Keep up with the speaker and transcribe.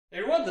Hey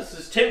everyone, this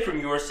is Tim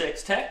from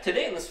YourSixTech.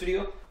 Today in this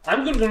video,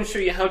 I'm going to show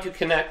you how to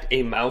connect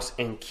a mouse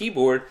and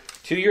keyboard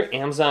to your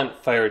Amazon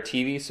Fire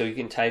TV so you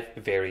can type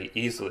very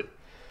easily.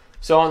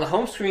 So on the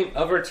home screen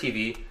of our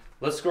TV,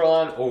 let's scroll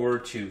on over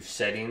to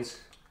Settings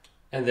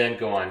and then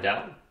go on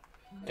down.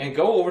 And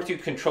go over to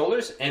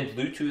Controllers and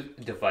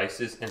Bluetooth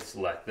Devices and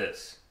select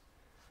this.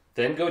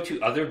 Then go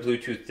to Other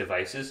Bluetooth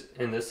Devices,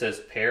 and this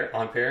says Pair,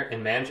 On Pair,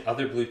 and manage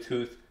other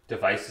Bluetooth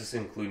devices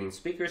including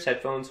speakers,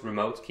 headphones,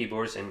 remotes,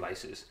 keyboards, and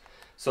mices.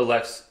 So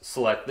let's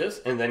select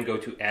this and then go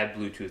to Add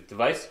Bluetooth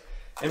Device.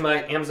 And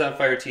my Amazon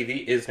Fire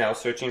TV is now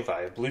searching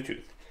via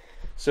Bluetooth.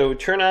 So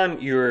turn on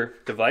your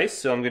device.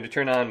 So I'm going to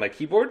turn on my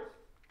keyboard.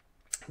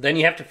 Then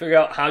you have to figure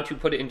out how to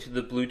put it into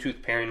the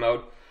Bluetooth pairing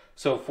mode.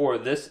 So for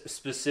this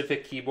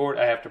specific keyboard,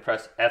 I have to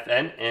press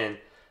FN and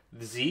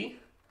Z.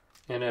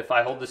 And if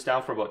I hold this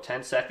down for about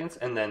 10 seconds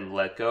and then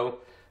let go,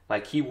 my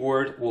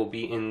keyboard will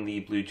be in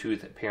the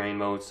Bluetooth pairing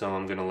mode. So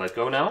I'm going to let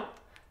go now.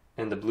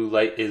 And the blue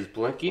light is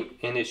blinking,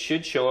 and it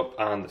should show up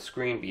on the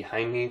screen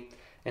behind me.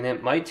 And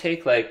it might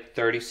take like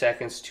 30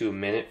 seconds to a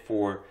minute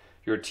for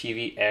your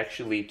TV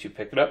actually to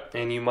pick it up.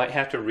 And you might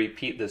have to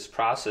repeat this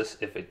process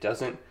if it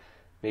doesn't.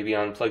 Maybe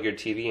unplug your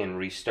TV and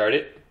restart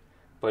it.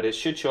 But it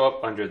should show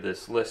up under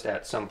this list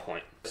at some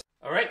point.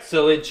 Alright,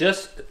 so it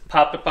just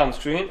popped up on the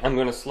screen. I'm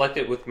going to select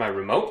it with my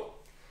remote.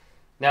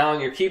 Now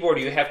on your keyboard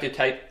you have to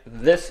type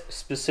this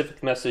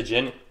specific message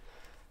in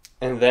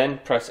and then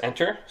press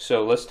enter.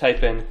 So let's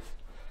type in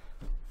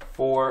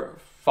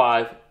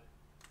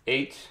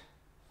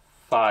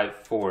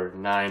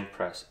 458549,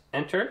 press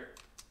enter.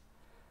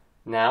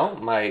 Now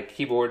my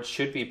keyboard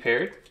should be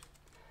paired,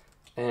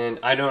 and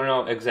I don't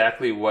know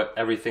exactly what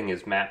everything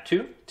is mapped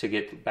to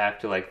get back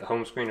to like the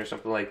home screen or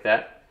something like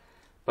that,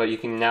 but you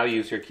can now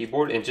use your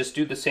keyboard and just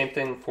do the same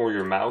thing for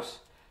your mouse.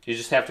 You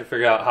just have to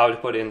figure out how to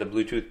put it in the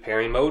Bluetooth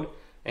pairing mode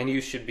and you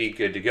should be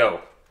good to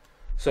go.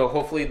 So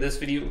hopefully this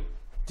video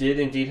did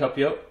indeed help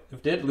you out. If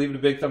it did, leave it a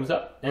big thumbs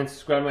up and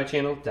subscribe to my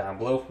channel down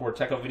below for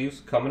technical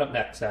videos coming up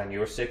next on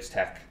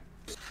YourSixTech.